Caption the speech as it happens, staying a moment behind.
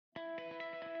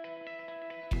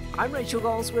I'm Rachael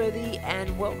Goldsworthy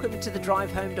and welcome to the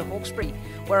drive home to Hawkesbury,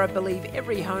 where I believe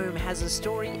every home has a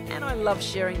story and I love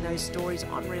sharing those stories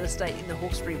on real estate in the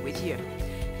Hawkesbury with you.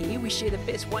 Here we share the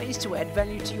best ways to add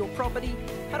value to your property,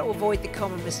 how to avoid the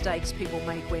common mistakes people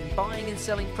make when buying and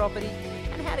selling property,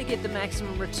 and how to get the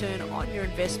maximum return on your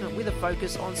investment with a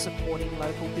focus on supporting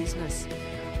local business.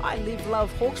 I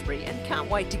love Hawkesbury and can't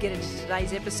wait to get into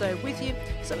today's episode with you,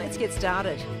 so let's get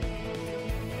started.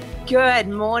 Good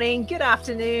morning, good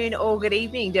afternoon, or good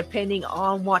evening, depending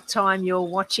on what time you're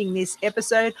watching this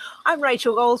episode. I'm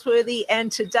Rachael Goldsworthy, and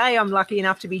today I'm lucky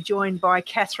enough to be joined by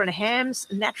Kathryn Hams,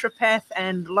 naturopath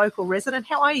and local resident.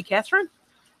 How are you, Kathryn?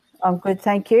 I'm good,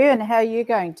 thank you. And how are you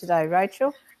going today,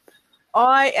 Rachael?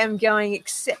 I am going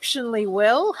exceptionally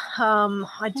well.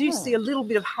 I do see a little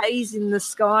bit of haze in the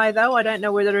sky, though. I don't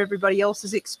know whether everybody else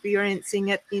is experiencing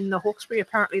it in the Hawkesbury.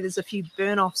 Apparently there's a few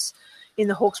burn-offs in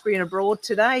the Hawkesbury and abroad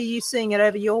today. Are you seeing it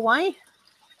over your way?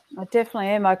 I definitely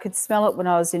am. I could smell it when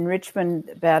I was in Richmond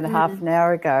about half an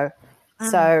hour ago.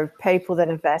 So people that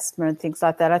have asthma and things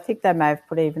like that, I think they may have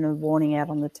put even a warning out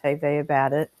on the TV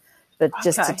about it, but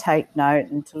just to take note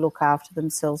and to look after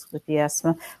themselves with the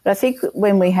asthma. But I think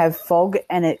when we have fog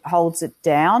and it holds it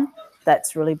down,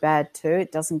 that's really bad too.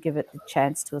 It doesn't give it the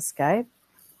chance to escape.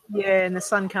 Yeah, and the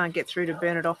sun can't get through to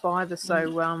burn it off either. So,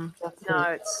 no,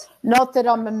 it's... Not that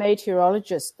I'm a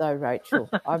meteorologist, though, Rachael.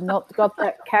 I've not got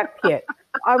that cap yet.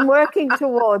 I'm working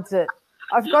towards it.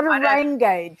 I've got a rain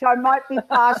gauge. I might be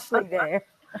partially there.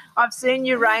 I've seen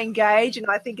your rain gauge, and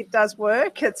I think it does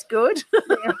work. It's good.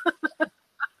 Yeah.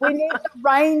 We need the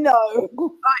rain, though.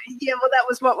 Yeah, well, that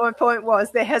was what my point was.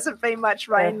 There hasn't been much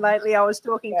rain lately. I was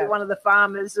talking to one of the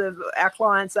farmers of our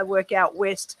clients. They work out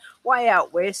west, way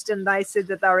out west, and they said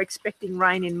that they were expecting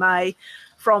rain in May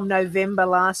from November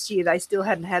last year. They still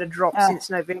hadn't had a drop since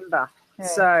November. Yeah.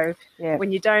 So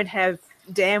when you don't have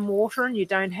dam water and you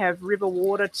don't have river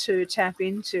water to tap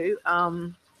into,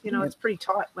 it's pretty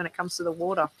tight when it comes to the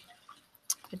water.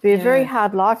 It'd be a very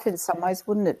hard life in some ways,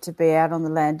 wouldn't it, to be out on the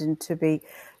land and to be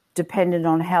dependent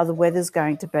on how the weather's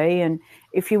going to be. And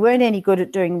if you weren't any good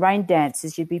at doing rain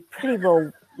dances, you'd be pretty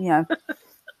well,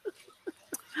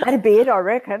 that'd be it, I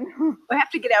reckon. We have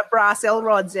to get our brass L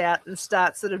rods out and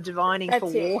start sort of divining for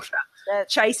water,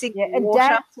 chasing water. And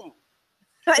dancing.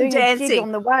 And dancing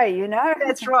on the way,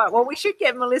 That's right. Well, we should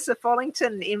get Melissa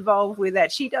Follington involved with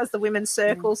that. She does the women's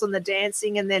circles and the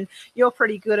dancing, and then you're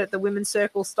pretty good at the women's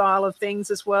circle style of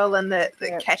things as well, and the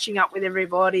catching up with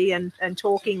everybody and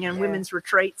talking and women's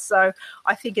retreats. So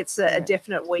I think it's a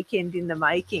definite weekend in the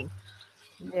making.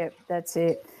 Yeah, that's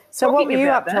it. So what were you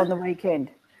up to on the weekend?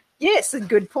 Yes, a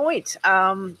good point.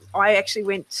 I actually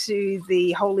went to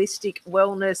the Holistic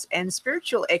Wellness and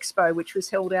Spiritual Expo, which was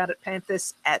held out at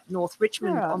Panthers at North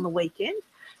Richmond on the weekend.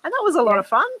 And that was a lot of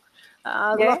fun.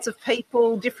 Lots of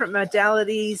people, different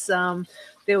modalities.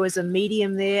 There was a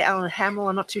medium there, Alan Hamill.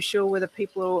 I'm not too sure whether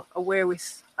people are aware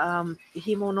with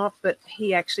him or not, but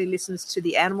he actually listens to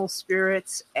the animal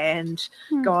spirits and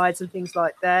guides and things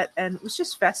like that. And it was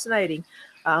just fascinating.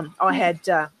 I had...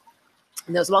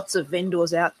 there was lots of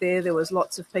vendors out there. There was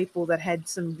lots of people that had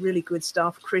some really good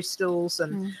stuff, crystals,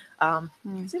 and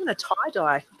there's even a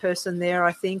tie-dye person there,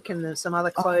 I think, and there's some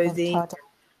other clothing.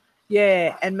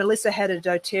 Yeah, and Melissa had a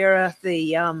doTERRA,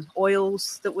 the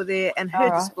oils that were there, and her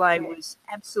display was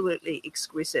absolutely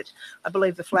exquisite. I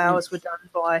believe the flowers were done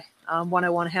by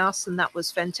 101 House, and that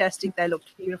was fantastic. They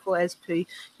looked beautiful as per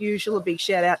usual. A big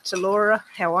shout out to Laura.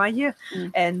 How are you?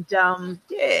 And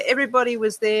everybody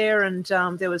was there, and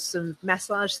there was some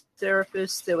massage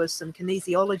therapists, there was some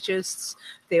kinesiologists,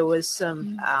 there was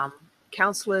some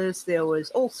counsellors, there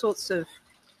was all sorts of,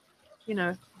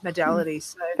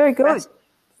 modalities. So very good.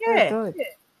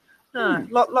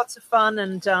 Lots of fun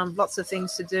and lots of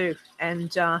things to do,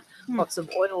 and lots of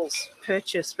oils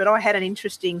purchased. But I had an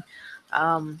interesting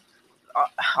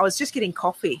I was just getting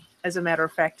coffee, as a matter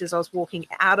of fact, as I was walking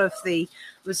out of it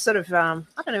was sort of,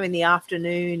 in the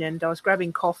afternoon, and I was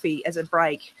grabbing coffee as a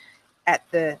break at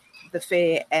the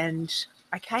fair, and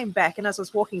I came back, and as I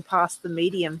was walking past the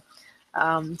medium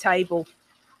table,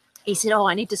 he said,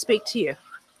 I need to speak to you.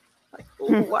 Like,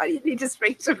 why do you need to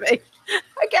speak to me?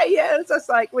 Okay, yeah. It's just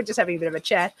like, we're just having a bit of a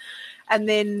chat. And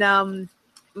then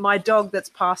my dog that's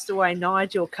passed away,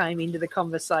 Nigel, came into the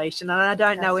conversation. And I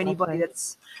don't know anybody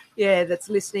that's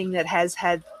listening that has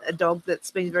had a dog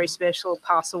that's been very special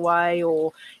pass away,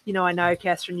 or, I know,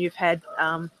 Kathryn, you've had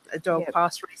a dog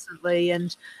pass recently,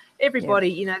 and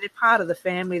everybody, they're part of the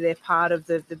family, they're part of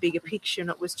the bigger picture, and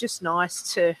it was just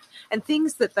nice and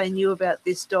things that they knew about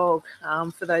this dog.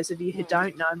 For those of you who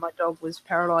don't know, my dog was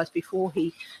paralysed before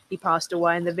he passed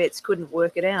away, and the vets couldn't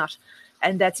work it out.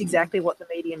 And that's exactly what the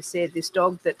medium said. This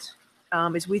dog that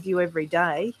is with you every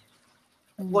day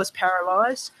was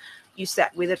paralysed. You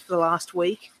sat with it for the last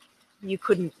week. You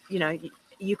couldn't,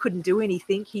 you couldn't do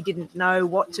anything. He didn't know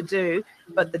what to do,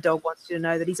 but the dog wants you to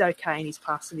know that he's okay and he's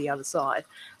past to the other side.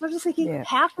 And I'm just thinking,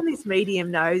 how can this medium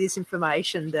know this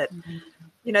information that,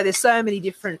 there's so many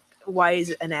different ways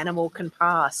an animal can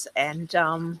pass, and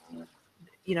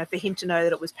for him to know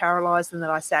that it was paralysed and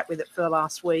that I sat with it for the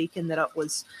last week and that it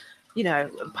was,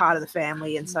 part of the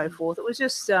family and so forth. It was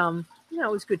just, it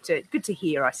was good to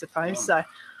hear, I suppose. So,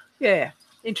 yeah,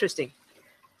 interesting.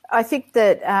 I think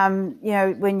that,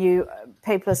 when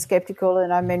people are sceptical,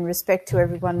 and I mean respect to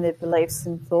everyone, their beliefs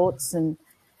and thoughts and,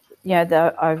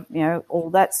 all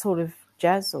that sort of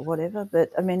jazz or whatever.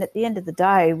 But, I mean, at the end of the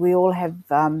day, we all have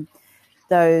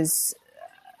those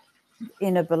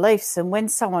inner beliefs, and when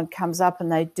someone comes up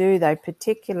and they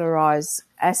particularise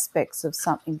aspects of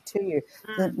something to you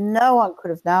that no one could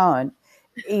have known,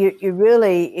 you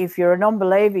really, if you're a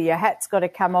non-believer, your hat's got to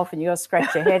come off and you've got to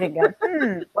scratch your head and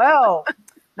go, well,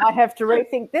 might have to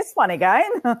rethink this one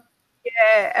again.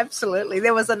 Yeah, absolutely.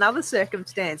 There was another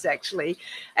circumstance, actually,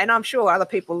 and I'm sure other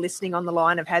people listening on the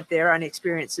line have had their own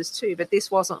experiences too, but this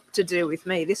wasn't to do with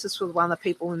me. This is with one of the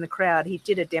people in the crowd. He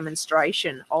did a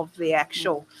demonstration of the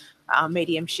actual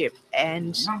mediumship,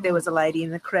 and there was a lady in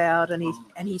the crowd, and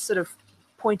he sort of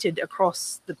pointed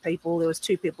across the people. There was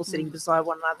two people sitting beside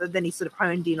one another. Then he sort of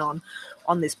honed in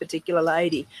on this particular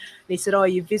lady. And he said, "Oh,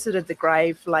 you visited the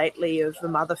grave lately of the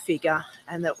mother figure,"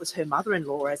 and that was her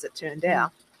mother-in-law, as it turned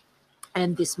out.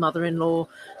 And this mother-in-law,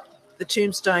 the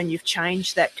tombstone, you've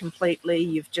changed that completely.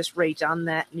 You've just redone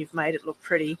that and you've made it look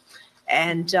pretty.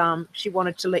 And she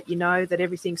wanted to let you know that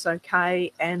everything's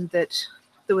okay and that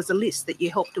there was a list that you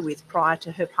helped her with prior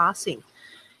to her passing.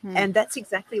 And that's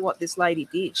exactly what this lady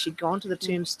did. She'd gone to the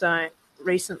tombstone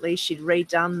recently. She'd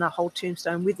redone the whole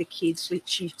tombstone with the kids.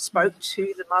 She spoke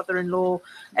to the mother-in-law,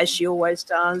 as she always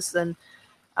does, and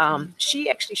she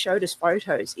actually showed us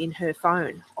photos in her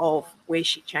phone of where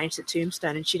she changed the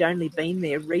tombstone, and she'd only been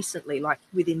there recently, like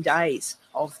within days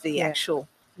of the actual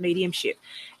mediumship.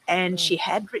 And she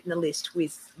had written a list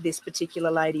with this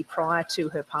particular lady prior to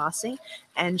her passing,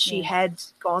 and she had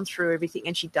gone through everything,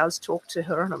 and she does talk to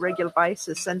her on a regular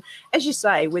basis. And as you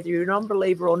say, whether you're a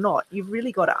non-believer or not, you've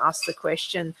really got to ask the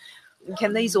question,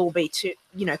 can these all be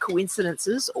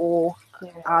coincidences, or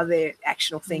are there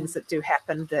actual things that do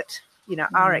happen that,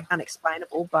 are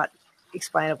unexplainable but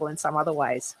explainable in some other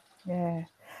ways? Yeah.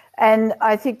 And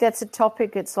I think that's a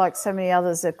topic, it's like so many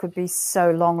others that could be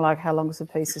so long, like how long is a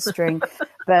piece of string.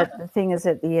 But the thing is,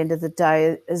 at the end of the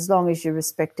day, as long as you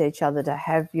respect each other to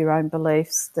have your own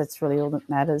beliefs, that's really all that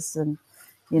matters. And,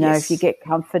 if you get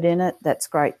comfort in it, that's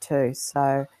great too.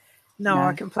 So,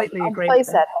 I completely agree I'm with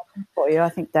pleased that happened for you. I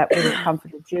think that would have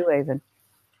comforted you even.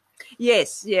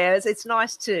 Yes, it's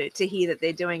nice to hear that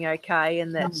they're doing okay,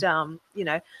 and that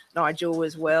Nigel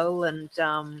as well, and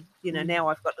now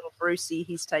I've got little Brucey.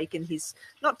 He's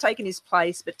not taken his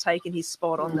place, but taken his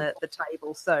spot on the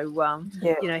table. So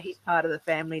he's part of the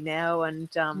family now, and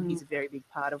he's a very big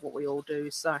part of what we all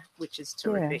do. So, which is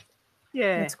terrific.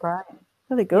 Yeah, that's great.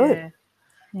 Really good. Yeah.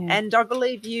 And I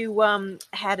believe you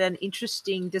had an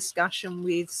interesting discussion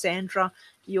with Sandra,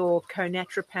 your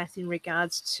co-naturopath, in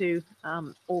regards to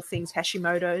all things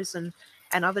Hashimoto's and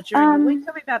other during the week.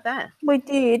 Tell me about that. We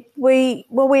did. We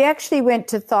actually went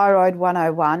to Thyroid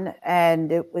 101,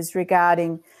 and it was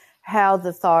regarding how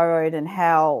the thyroid and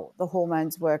how the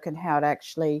hormones work and how it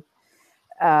actually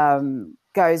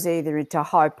goes either into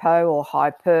hypo or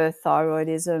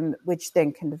hyperthyroidism, which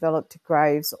then can develop to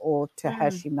Graves or to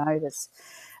Hashimoto's.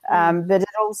 But it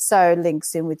also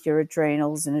links in with your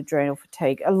adrenals and adrenal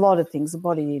fatigue, a lot of things, the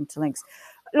body interlinks.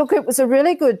 Look, it was a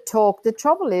really good talk. The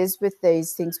trouble is with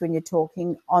these things, when you're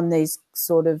talking on these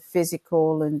sort of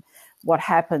physical and what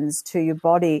happens to your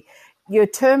body, your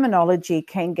terminology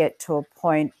can get to a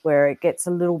point where it gets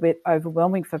a little bit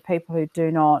overwhelming for people who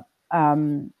do not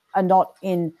are not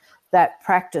in that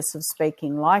practice of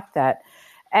speaking like that.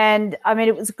 And, I mean,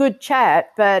 it was a good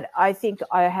chat, but I think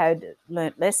I had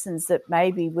learnt lessons that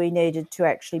maybe we needed to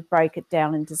actually break it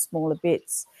down into smaller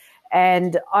bits.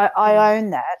 And I own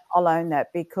that. I'll own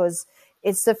that, because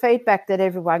it's the feedback that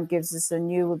everyone gives us,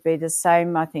 and you would be the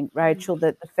same, I think, Rachel,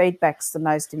 that the feedback's the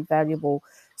most invaluable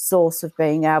source of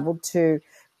being able to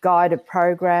guide a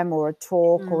program or a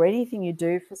talk or anything you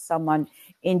do for someone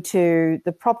into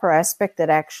the proper aspect that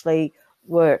actually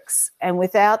works. And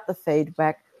without the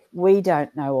feedback, we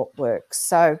don't know what works.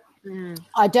 So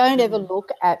I don't ever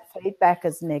look at feedback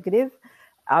as negative.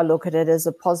 I look at it as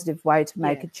a positive way to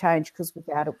make a change, because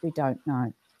without it, we don't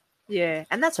know. Yeah,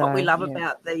 and that's what we love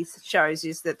about these shows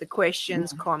is that the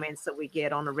questions, comments that we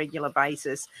get on a regular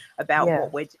basis about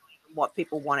what we're doing and what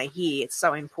people want to hear, it's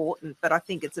so important. But I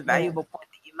think it's a valuable point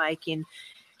that you make in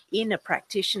a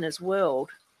practitioner's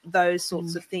world. Those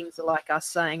sorts of things are like us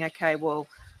saying, okay, well,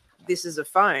 this is a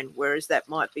phone, whereas there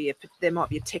might be a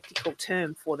technical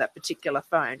term for that particular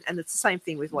phone. And it's the same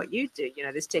thing with what you do. You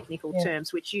know, there's technical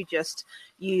terms which you just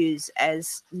use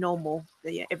as normal,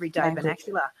 the everyday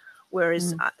vernacular.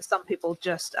 Whereas some people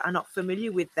just are not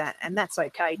familiar with that, and that's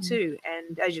okay too.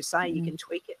 And as you say, you can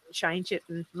tweak it and change it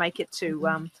and make it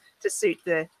to suit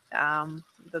the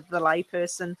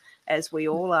layperson, as we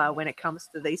all are when it comes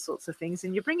to these sorts of things.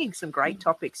 And you're bringing some great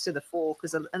topics to the fore,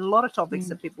 because a lot of topics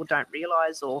that people don't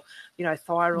realise, or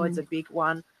thyroid's a big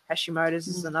one. Hashimoto's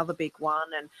is another big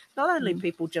one, and not only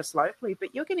people just locally,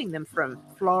 but you're getting them from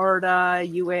Florida,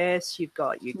 US, you've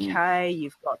got UK,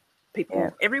 you've got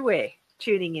people everywhere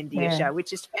tuning into your show,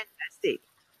 which is fantastic.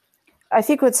 I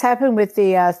think what's happened with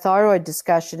the thyroid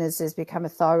discussion is there's become a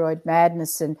thyroid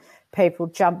madness, and people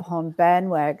jump on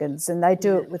bandwagons, and they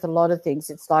do it with a lot of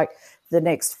things. It's like the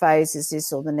next phase is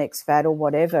this, or the next fad, or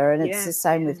whatever, and it's the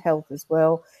same with health as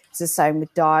well. It's the same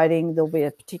with dieting. There'll be a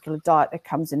particular diet that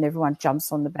comes and everyone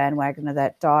jumps on the bandwagon of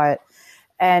that diet,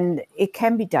 and it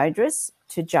can be dangerous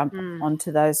to jump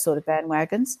onto those sort of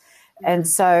bandwagons. And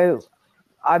so,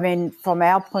 I mean, from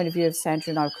our point of view of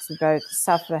Sandra and I, because we both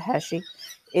suffer Hashi,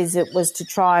 is it was to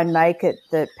try and make it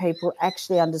that people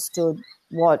actually understood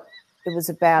what it was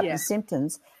about, the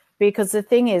symptoms. Because the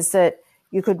thing is that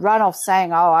you could run off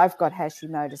saying, oh, I've got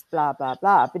Hashimoto's, blah, blah,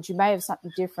 blah, but you may have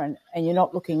something different and you're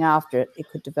not looking after it. It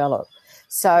could develop.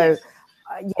 So,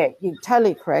 you're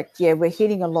totally correct. Yeah, we're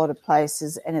hitting a lot of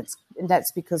places, and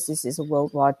that's because this is a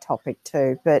worldwide topic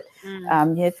too. But,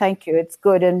 thank you. It's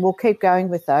good, and we'll keep going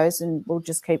with those, and we'll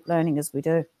just keep learning as we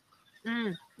do.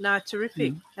 No,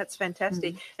 terrific. That's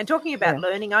fantastic. And talking about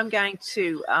learning, I'm going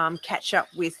to catch up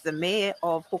with the Mayor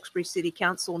of Hawkesbury City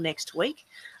Council next week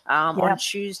on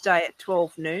Tuesday at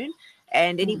 12 noon.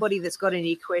 And anybody that's got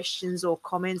any questions or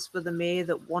comments for the Mayor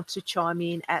that want to chime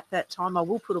in at that time, I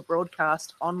will put a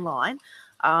broadcast online.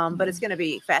 But it's going to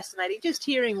be fascinating just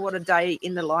hearing what a day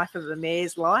in the life of a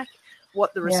Mayor's like,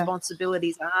 what the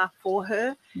responsibilities are for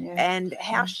her, and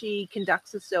how she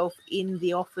conducts herself in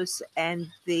the office, and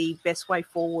the best way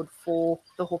forward for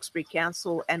the Hawkesbury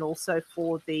Council and also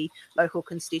for the local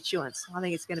constituents. I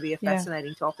think it's going to be a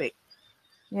fascinating topic.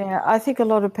 Yeah, I think a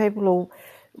lot of people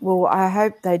will, I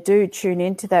hope they do tune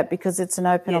into that, because it's an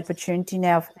open opportunity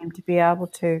now for them to be able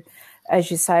to, as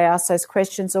you say, ask those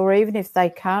questions. Or even if they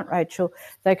can't, Rachel,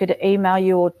 they could email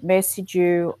you or message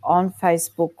you on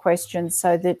Facebook questions,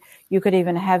 so that you could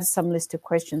even have some list of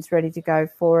questions ready to go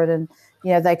for it, and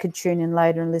they could tune in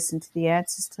later and listen to the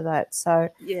answers to that. So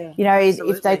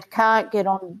if they can't get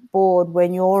on board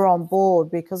when you're on board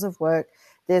because of work,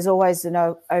 there's always an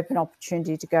open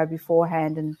opportunity to go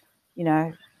beforehand and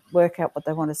work out what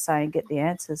they want to say and get the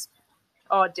answers.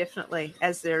 Oh, definitely,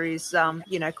 as there is,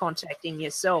 contacting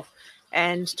yourself.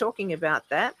 And talking about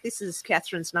that, this is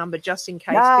Kathryn's number, just in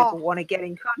case people want to get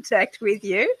in contact with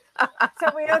you.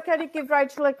 So we are going to give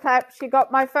Rachel a clap. She got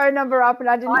my phone number up and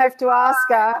I didn't have to ask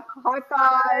her. High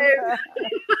five.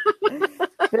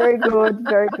 Very good,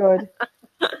 very good.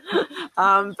 But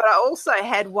I also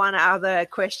had one other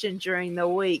question during the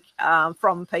week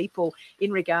from people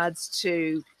in regards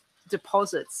to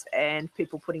deposits and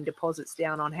people putting deposits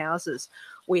down on houses.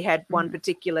 We had one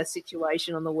particular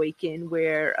situation on the weekend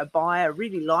where a buyer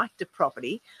really liked a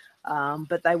property,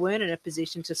 but they weren't in a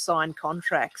position to sign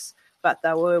contracts, but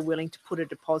they were willing to put a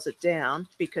deposit down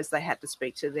because they had to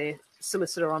speak to their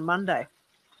solicitor on Monday.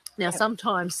 Now,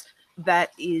 sometimes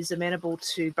that is amenable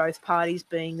to both parties,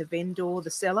 being the vendor, the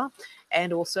seller,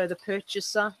 and also the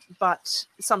purchaser, but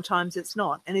sometimes it's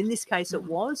not. And in this case, it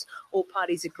was. All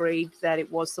parties agreed that it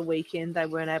was the weekend. They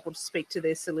weren't able to speak to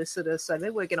their solicitor, so they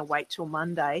were going to wait till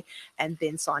Monday and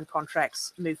then sign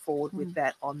contracts, move forward with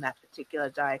that on that particular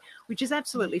day, which is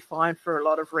absolutely fine for a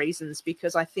lot of reasons,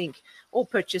 because I think all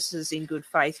purchasers in good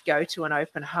faith go to an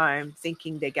open home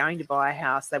thinking they're going to buy a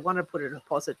house. They want to put a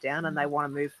deposit down and they want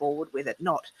to move forward with it,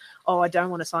 not, I don't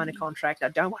want to sign a contract, I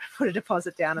don't want to put a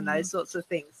deposit down, and those sorts of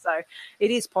things. So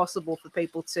it is possible for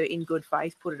people to, in good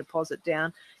faith, put a deposit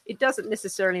down. It doesn't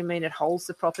necessarily mean it holds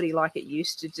the property like it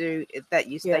used to do. They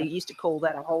used to call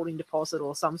that a holding deposit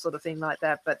or some sort of thing like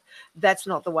that, but that's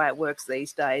not the way it works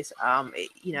these days.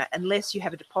 Unless you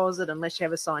have a deposit, unless you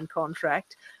have a signed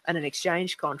contract and an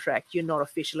exchange contract, you're not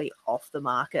officially off the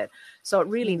market. So it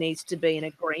really needs to be an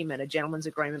agreement, a gentleman's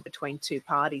agreement between two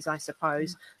parties, I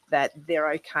suppose, that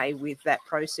they're okay with that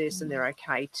process and they're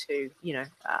okay to,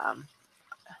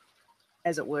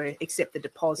 as it were, accept the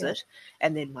deposit,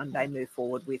 and then Monday move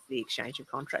forward with the exchange of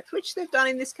contracts, which they've done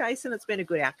in this case, and it's been a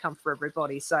good outcome for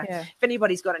everybody. So if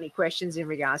anybody's got any questions in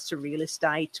regards to real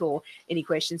estate or any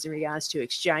questions in regards to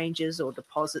exchanges or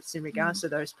deposits in regards to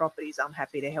those properties, I'm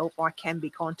happy to help. I can be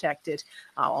contacted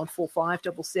on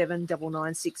 4577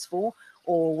 9964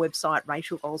 or website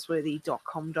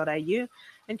rachelgoldsworthy.com.au.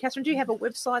 And Kathryn, do you have a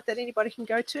website that anybody can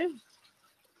go to?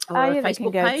 They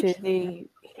can go to the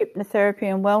Hypnotherapy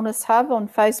and Wellness Hub on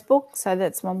Facebook. So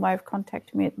that's one way of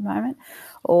contacting me at the moment.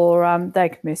 Or they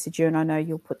can message you, and I know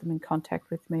you'll put them in contact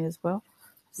with me as well.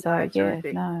 So,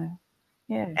 And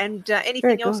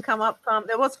anything else come up?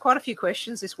 There was quite a few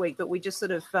questions this week, but we just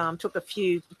sort of took a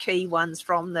few key ones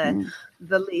from the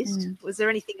list. Was there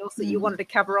anything else that you wanted to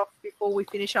cover off before we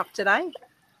finish up today?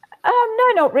 No,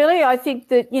 not really. I think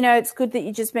that, it's good that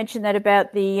you just mentioned that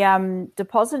about the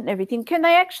deposit and everything. Can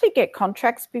they actually get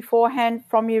contracts beforehand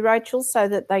from you, Rachel, so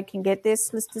that they can get their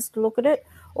solicitors to look at it?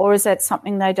 Or is that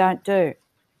something they don't do?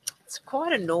 It's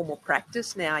quite a normal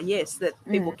practice now, yes, that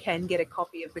people can get a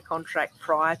copy of the contract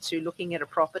prior to looking at a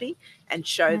property and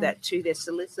show that to their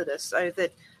solicitor, so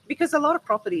that, because a lot of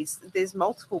properties, there's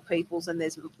multiple people's and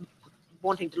there's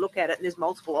wanting to look at it and there's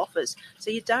multiple offers, so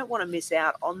you don't want to miss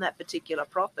out on that particular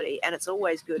property. And it's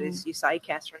always good, as you say,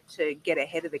 Kathryn, to get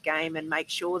ahead of the game and make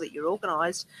sure that you're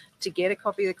organised to get a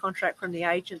copy of the contract from the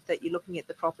agent that you're looking at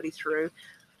the property through.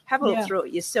 Have a look through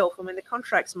it yourself. I mean, the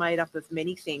contract's made up of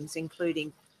many things,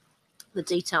 including the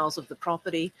details of the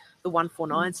property, the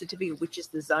 149 certificate, which is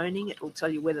the zoning. It will tell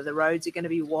you whether the roads are going to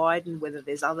be widened, whether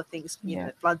there's other things,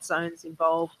 flood zones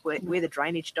involved, where the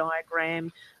drainage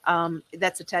diagram,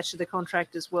 that's attached to the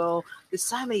contract as well. There's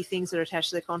so many things that are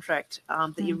attached to the contract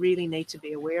that you really need to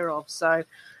be aware of. So,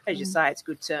 as you say, it's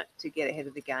good to get ahead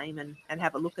of the game and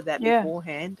have a look at that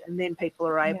beforehand. And then people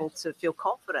are able to feel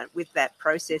confident with that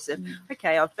process of,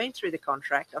 okay, I've been through the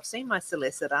contract, I've seen my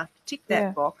solicitor, tick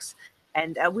that box.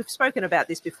 And we've spoken about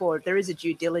this before. There is a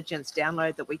due diligence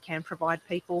download that we can provide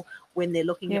people when they're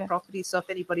looking at properties. So if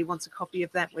anybody wants a copy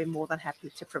of that, we're more than happy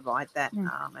to provide that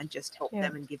and just help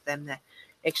them and give them the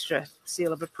extra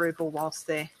seal of approval whilst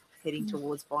they're heading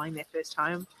towards buying their first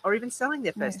home or even selling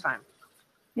their first home.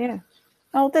 Yeah.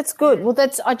 Oh, that's good. Well,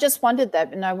 I just wondered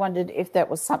that, and I wondered if that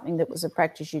was something that was a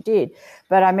practice you did.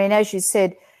 But, I mean, as you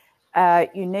said,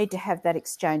 you need to have that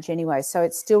exchange anyway. So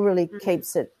it still really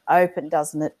keeps it open,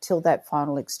 doesn't it, till that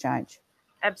final exchange?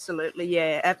 Absolutely,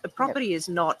 yeah. The property is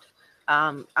not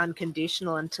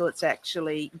unconditional until it's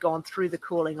actually gone through the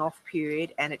cooling off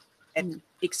period and it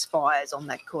expires on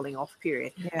that cooling off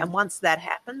period. Yeah. And once that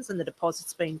happens and the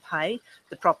deposit's been paid,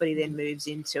 the property then moves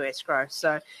into escrow.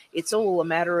 So it's all a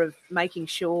matter of making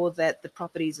sure that the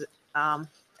property's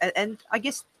and I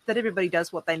guess that everybody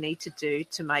does what they need to do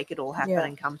to make it all happen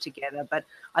and come together. But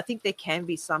I think there can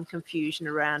be some confusion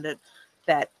around it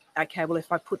that, okay, well,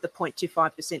 if I put the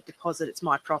 0.25% deposit, it's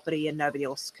my property and nobody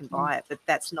else can buy it. But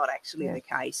that's not actually the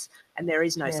case. And there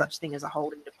is no such thing as a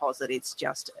holding deposit. It's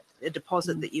just a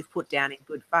deposit that you've put down in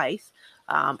good faith,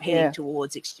 heading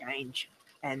towards exchange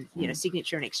and,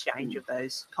 signature and exchange of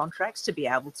those contracts to be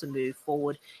able to move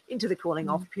forward into the cooling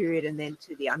off period and then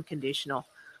to the unconditional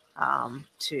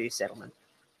to settlement.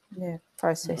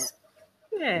 Process.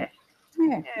 Yeah.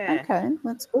 Okay,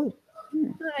 that's good.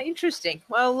 Interesting.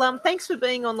 Well, thanks for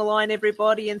being on the line,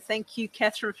 everybody, and thank you,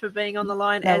 Kathryn, for being on the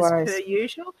line per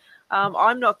usual.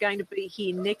 I'm not going to be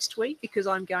here next week because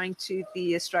I'm going to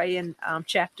the Australian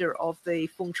chapter of the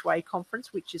Feng Shui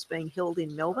conference, which is being held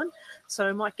in Melbourne. So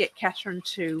I might get Kathryn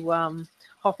to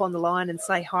hop on the line and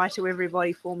say hi to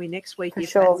everybody for me next week,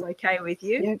 if that's okay with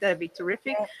you. That'd be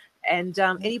terrific. And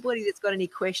anybody that's got any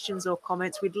questions or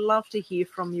comments, we'd love to hear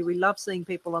from you. We love seeing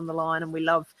people on the line and we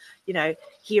love,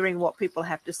 hearing what people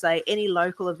have to say. Any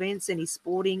local events, any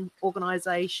sporting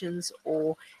organisations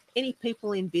or any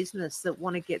people in business that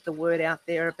want to get the word out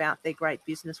there about their great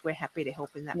business, we're happy to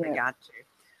help in that regard too.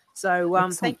 So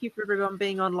thank you for everyone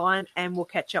being online and we'll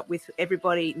catch up with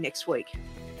everybody next week.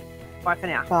 Bye for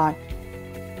now. Bye.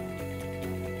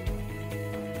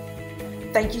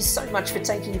 Thank you so much for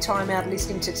taking time out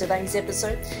listening to today's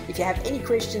episode. If you have any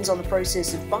questions on the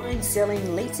process of buying,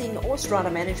 selling, leasing or strata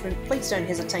management, please don't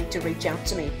hesitate to reach out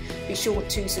to me. Be sure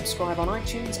to subscribe on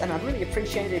iTunes and I'd really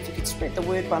appreciate it if you could spread the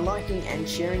word by liking and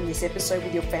sharing this episode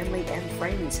with your family and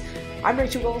friends. I'm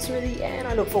Rachel Goldsworthy and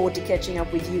I look forward to catching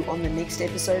up with you on the next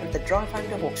episode of the Drive Home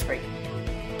to Hawkesbury.